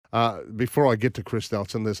Before I get to Chris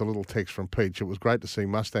Nelson, there's a little text from Peach. It was great to see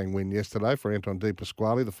Mustang win yesterday for Anton De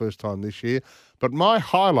Pasquale, the first time this year. But my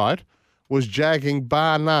highlight was jagging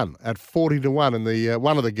bar none at 40-1 in the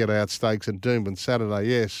one of the get-out stakes in Doomben Saturday.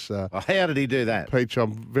 Yes. How did he do that? Peach,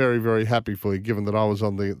 I'm very, very happy for you, given that I was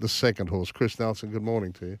on the second horse. Chris Nelson, good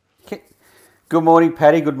morning to you. Good morning,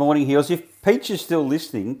 Paddy. Good morning, Heels. If Peach is still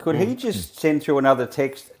listening, could he just send through another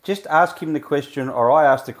text? Just ask him the question, or I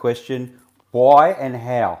ask the question, why and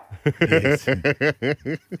how? Because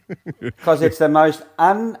it's the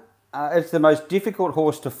most difficult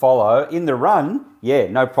horse to follow. In the run,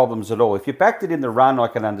 no problems at all. If you backed it in the run, I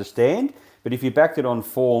can understand. But if you backed it on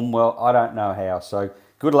form, well, I don't know how. So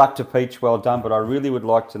good luck to Peach, well done. But I really would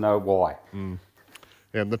like to know why.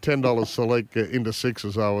 And the $10 select into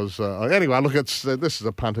sixes, I was... anyway, look, this is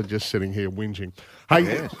a punter just sitting here whinging. Hey,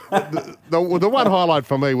 yes. the one highlight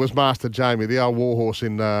for me was Master Jamie, the old warhorse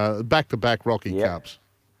in back-to-back Rocky Cups.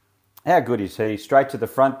 How good is he? Straight to the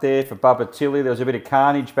front there for Bubba Tilly. There was a bit of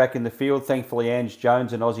carnage back in the field. Thankfully, Ange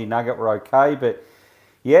Jones and Aussie Nugget were okay. But,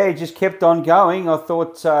 he just kept on going. I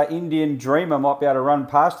thought Indian Dreamer might be able to run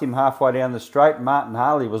past him halfway down the straight. Martin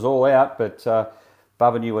Harley was all out, but...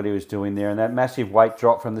 Bubba knew what he was doing there, and that massive weight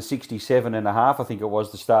drop from the 67.5, I think it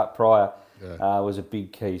was, the start prior, was a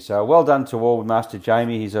big key. So well done to all with Master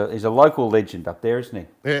Jamie. He's a local legend up there, isn't he?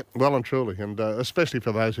 Yeah, well and truly, and especially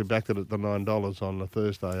for those who backed it at the $9 on the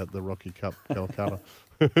Thursday at the Rocky Cup Calcutta,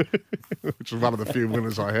 which was one of the few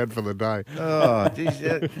winners I had for the day. Oh, geez,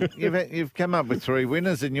 you've come up with 3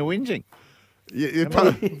 winners and you're whinging.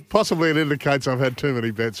 Possibly it indicates I've had too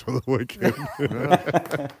many bets for the weekend.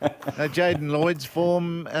 Jaden Lloyd's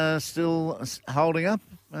form still holding up,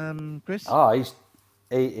 Chris? Oh,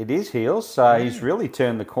 it is Heels. He's really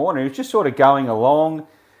turned the corner. He was just sort of going along,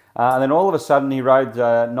 and then all of a sudden he rode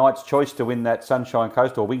Knight's Choice to win that Sunshine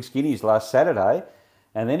Coast or Wing Skinnies last Saturday,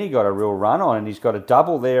 and then he got a real run on, and he's got a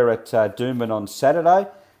double there at Doomben on Saturday.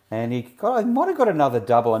 And he might have got another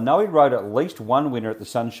double. I know he rode at least one winner at the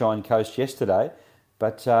Sunshine Coast yesterday.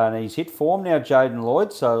 But he's hit form now, Jaden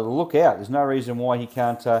Lloyd, so look out. There's no reason why he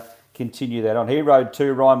can't continue that on. He rode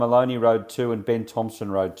 2, Ryan Maloney rode 2, and Ben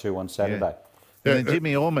Thompson rode 2 on Saturday. Yeah. And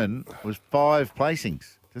Jimmy Orman was 5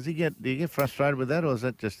 placings. Do you get frustrated with that, or is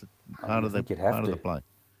that just part of the play?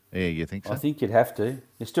 Yeah, you think so? I think you'd have to.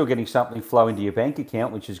 You're still getting something flow into your bank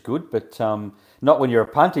account, which is good, but not when you're a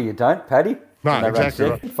punter, you don't, Paddy. No, exactly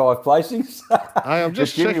right. 5 placings. I'm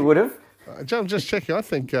just Jimmy would have. I'm just checking. I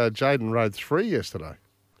think Jaden rode 3 yesterday.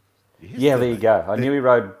 Yeah, there you go. I knew he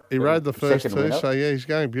rode. He rode the first 2, winner. So he's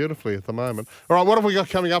going beautifully at the moment. All right, what have we got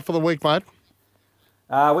coming up for the week, mate?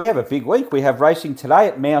 We have a big week. We have racing today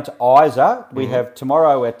at Mount Isa. We have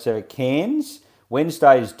tomorrow at Cairns.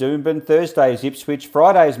 Wednesday is Doomben. Thursday is Ipswich.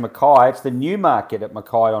 Friday is Mackay. It's the Newmarket at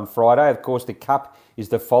Mackay on Friday. Of course, the Cup is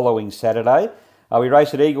the following Saturday. We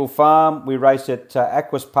race at Eagle Farm. We race at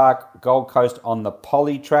Aquas Park, Gold Coast on the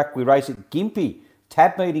Poly track. We race at Gympie,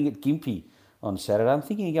 tab meeting at Gympie on Saturday. I'm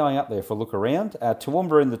thinking of going up there for a look around.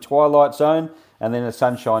 Toowoomba in the Twilight Zone, and then the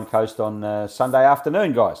Sunshine Coast on Sunday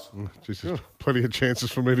afternoon, guys. Jesus, plenty of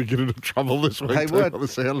chances for me to get into trouble this week. Hey, what?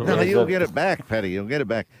 No, you'll get it back, Paddy. You'll get it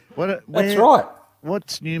back. That's right.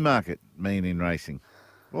 What's Newmarket mean in racing?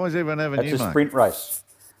 Why does everyone have a Newmarket? It's a sprint race.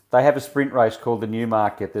 They have a sprint race called the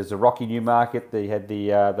Newmarket. There's a Rocky Newmarket. They had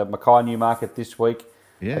the Mackay Newmarket this week.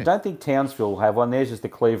 Yeah. I don't think Townsville will have one. Theirs is the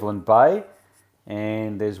Cleveland Bay.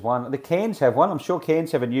 And there's one. The Cairns have one. I'm sure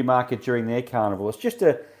Cairns have a Newmarket during their carnival.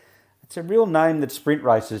 It's a real name that sprint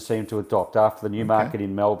races seem to adopt after the Newmarket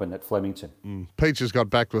in Melbourne at Flemington. Peach has got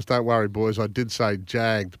back to us. Don't worry, boys. I did say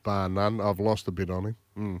jagged, bar none. I've lost a bit on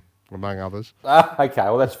him. Among others. Okay,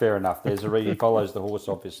 well, that's fair enough. There's a reason he follows the horse,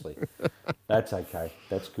 obviously. That's okay.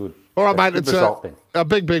 That's good. All right, mate. It's a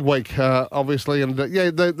big week, obviously. And,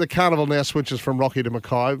 the carnival now switches from Rocky to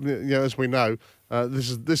Mackay. As we know,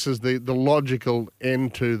 this is the logical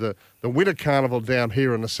end to the winter carnival down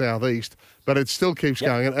here in the southeast. But it still keeps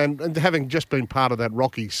going. And having just been part of that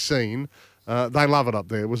Rocky scene, they love it up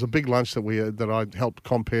there. It was a big lunch that I helped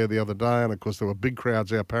compare the other day, and of course there were big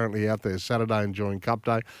crowds apparently out there Saturday enjoying Cup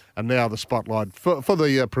Day, and now the spotlight for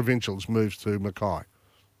the provincials moves to Mackay.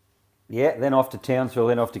 Yeah, then off to Townsville,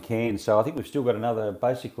 then off to Cairns. So I think we've still got another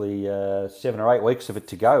basically 7 or 8 weeks of it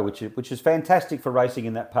to go, which is fantastic for racing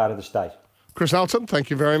in that part of the state. Chris Elton, thank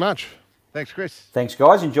you very much. Thanks, Chris. Thanks,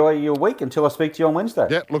 guys. Enjoy your week until I speak to you on Wednesday.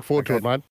 Yeah, look forward to it, mate.